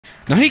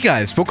Now hey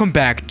guys, welcome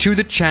back to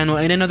the channel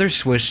and another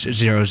Swiss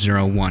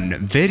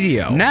 001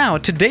 video. Now,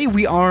 today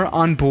we are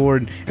on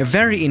board a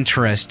very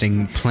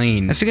interesting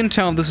plane. As you can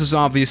tell, this is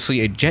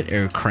obviously a jet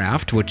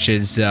aircraft, which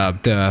is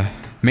the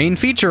main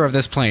feature of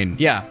this plane.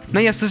 Yeah. Now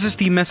yes, this is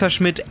the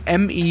Messerschmitt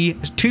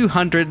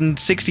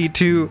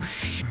ME262.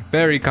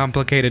 Very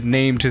complicated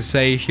name to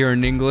say here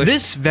in English.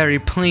 This very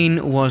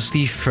plane was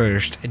the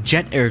first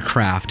jet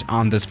aircraft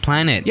on this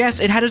planet.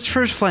 Yes, it had its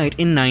first flight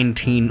in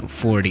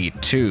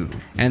 1942.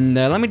 And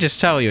let me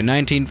just tell you,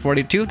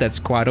 1942, that's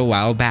quite a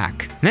while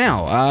back.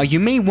 Now, you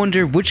may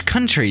wonder which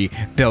country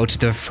built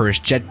the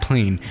first jet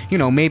plane. You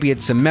know, maybe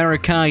it's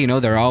America, you know,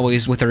 they're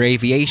always with their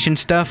aviation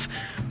stuff.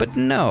 But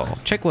no,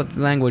 check what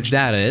language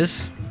that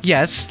is.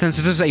 Yes, since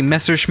this is a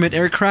Messerschmitt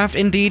aircraft,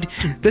 indeed,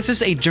 this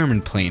is a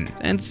German plane.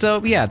 And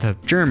so, yeah, the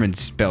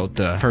Germans built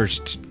the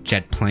first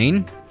jet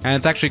plane. And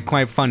it's actually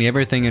quite funny,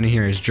 everything in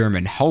here is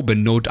German.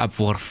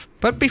 Haubennotabwurf.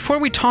 But before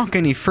we talk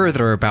any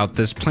further about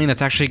this plane,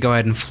 let's actually go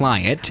ahead and fly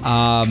it.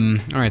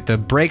 Alright, the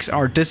brakes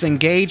are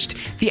disengaged.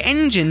 The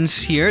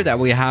engines here that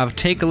we have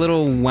take a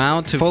little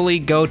while to fully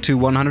go to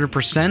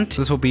 100%.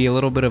 This will be a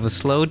little bit of a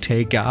slow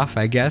takeoff,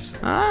 I guess.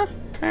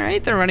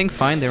 Alright, they're running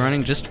fine, they're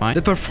running just fine.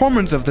 The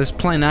performance of this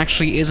plane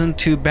actually isn't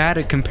too bad.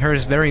 It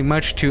compares very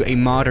much to a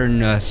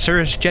modern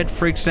Cirrus jet,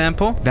 for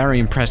example. Very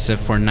impressive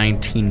for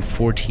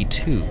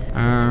 1942.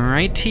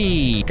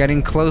 Alrighty,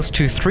 getting close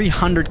to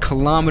 300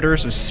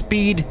 kilometers of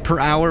speed per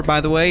hour, by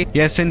the way.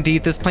 Yes,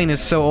 indeed, this plane is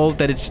so old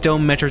that it still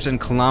measures in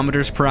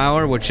kilometers per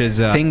hour, which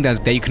is a thing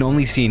that you can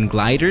only see in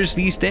gliders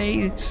these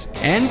days.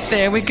 And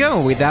there we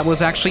go, that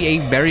was actually a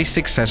very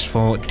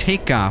successful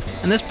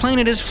takeoff. And this plane,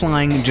 it is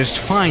flying just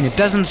fine. It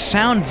doesn't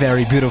sound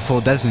very beautiful,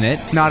 doesn't it?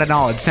 Not at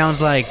all. It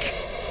sounds like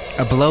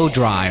a blow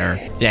dryer.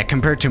 Yeah,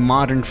 compared to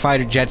modern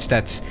fighter jets,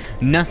 that's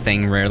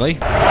nothing really.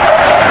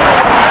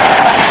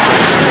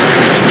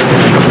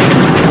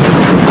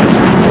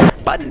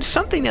 But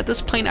something that this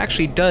plane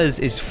actually does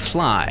is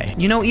fly.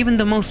 You know, even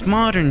the most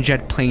modern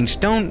jet planes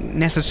don't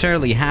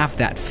necessarily have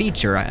that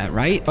feature,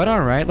 right? But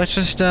alright, let's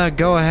just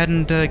go ahead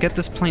and get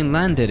this plane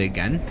landed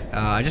again.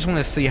 I just want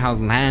to see how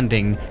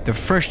landing the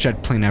first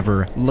jet plane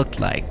ever looked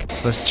like.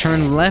 Let's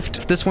turn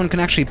left. This one can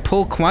actually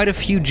pull quite a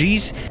few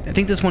G's. I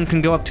think this one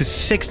can go up to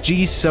 6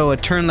 G's, so a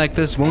turn like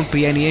this won't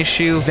be any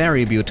issue.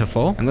 Very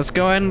beautiful. And let's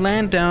go ahead and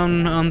land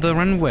down on the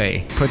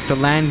runway. Put the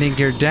landing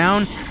gear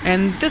down,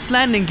 and this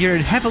landing gear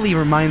heavily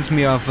reminds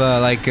me of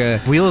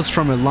wheels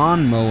from a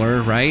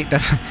lawnmower, right?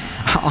 That's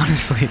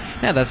honestly,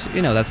 yeah, that's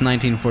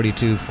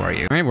 1942 for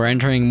you. All right, we're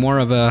entering more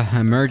of a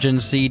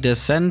emergency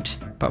descent,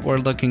 but we're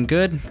looking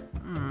good.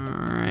 All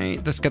right,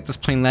 let's get this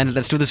plane landed.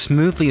 Let's do this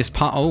smoothly as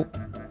possible.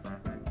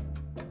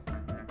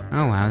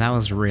 Oh wow, that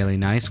was really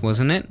nice,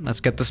 wasn't it? Let's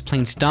get this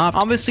plane stopped.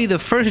 Obviously, the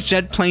first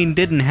jet plane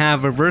didn't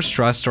have reverse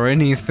thrust or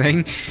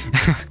anything.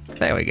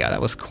 There we go, that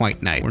was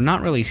quite nice. We're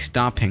not really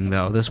stopping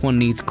though. This one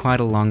needs quite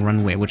a long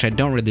runway, which I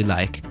don't really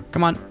like.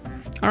 Come on.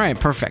 Alright,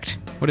 perfect.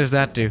 What does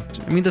that do?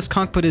 I mean, this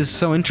cockpit is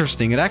so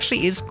interesting. It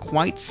actually is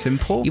quite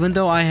simple, even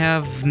though I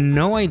have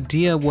no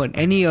idea what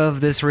any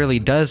of this really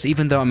does,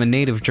 even though I'm a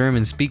native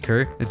German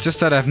speaker. It's just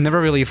that I've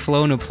never really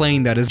flown a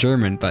plane that is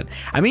German, but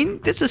I mean,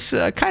 this is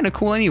kind of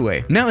cool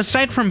anyway. Now,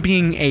 aside from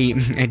being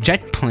a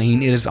jet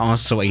plane, it is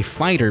also a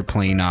fighter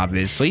plane,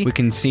 obviously. We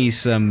can see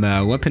some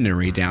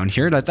weaponry down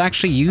here. Let's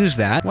actually use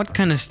that. What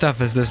kind of stuff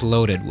is this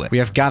loaded with? We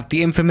have got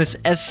the infamous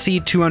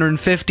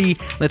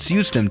SC-250. Let's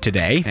use them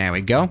today. There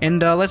we go.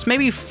 And let's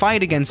maybe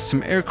fight against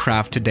some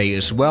aircraft today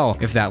as well,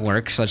 if that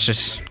works. Let's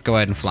just go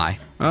ahead and fly.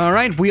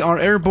 Alright, we are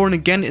airborne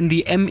again in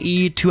the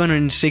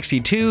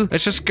ME262.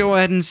 Let's just go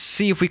ahead and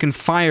see if we can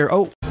fire.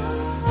 Oh!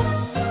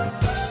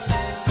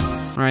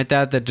 Alright,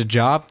 that did the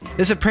job.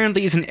 This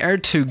apparently is an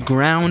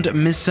air-to-ground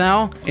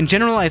missile. In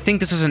general, I think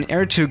this is an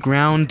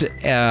air-to-ground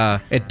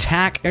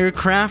attack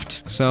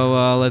aircraft.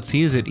 So let's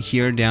use it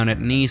here down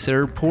at Nice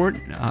Airport.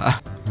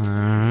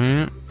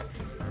 Alright.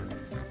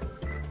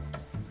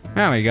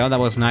 There we go, that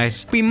was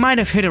nice. We might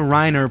have hit a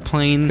Reiner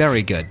plane.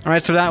 Very good.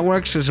 Alright, so that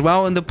works as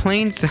well in the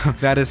plane, so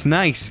that is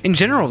nice. In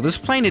general, this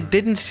plane, it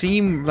didn't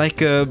seem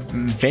like a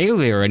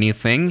failure or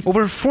anything.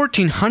 Over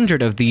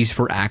 1,400 of these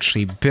were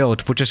actually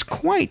built, which is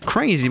quite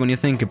crazy when you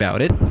think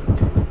about it.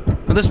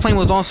 But this plane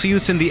was also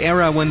used in the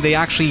era when they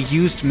actually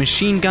used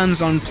machine guns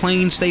on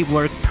planes. They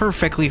work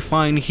perfectly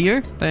fine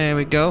here. There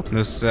we go.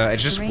 This, it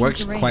just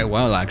works quite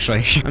well,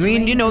 actually. I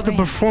mean, you know, the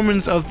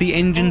performance of the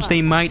engines,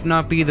 they might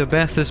not be the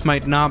best. This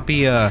might not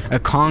be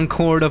a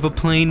Concorde of a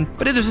plane,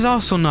 but it is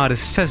also not a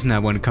Cessna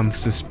when it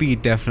comes to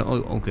speed,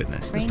 definitely. Oh,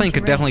 goodness. This plane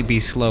could definitely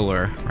be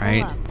slower,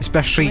 right?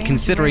 Especially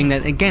considering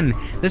that, again,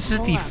 this is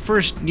the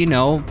first, you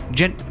know,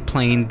 jet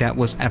plane that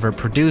was ever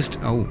produced.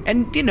 Oh,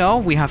 and, you know,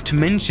 we have to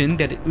mention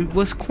that it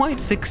was quite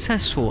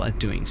successful at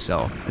doing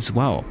so as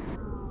well.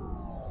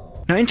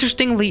 Now,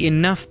 interestingly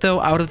enough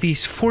though, out of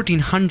these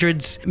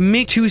 1400s,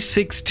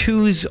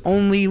 ME262s,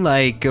 only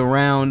like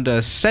around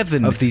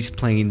 7 of these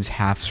planes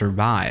have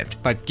survived.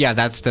 But yeah,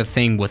 that's the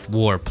thing with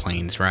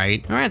warplanes,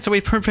 right? Alright, so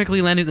we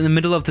perfectly landed in the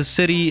middle of the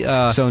city,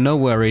 so no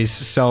worries.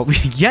 So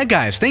yeah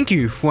guys, thank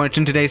you for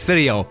watching today's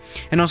video,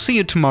 and I'll see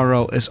you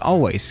tomorrow. As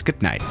always,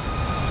 good night.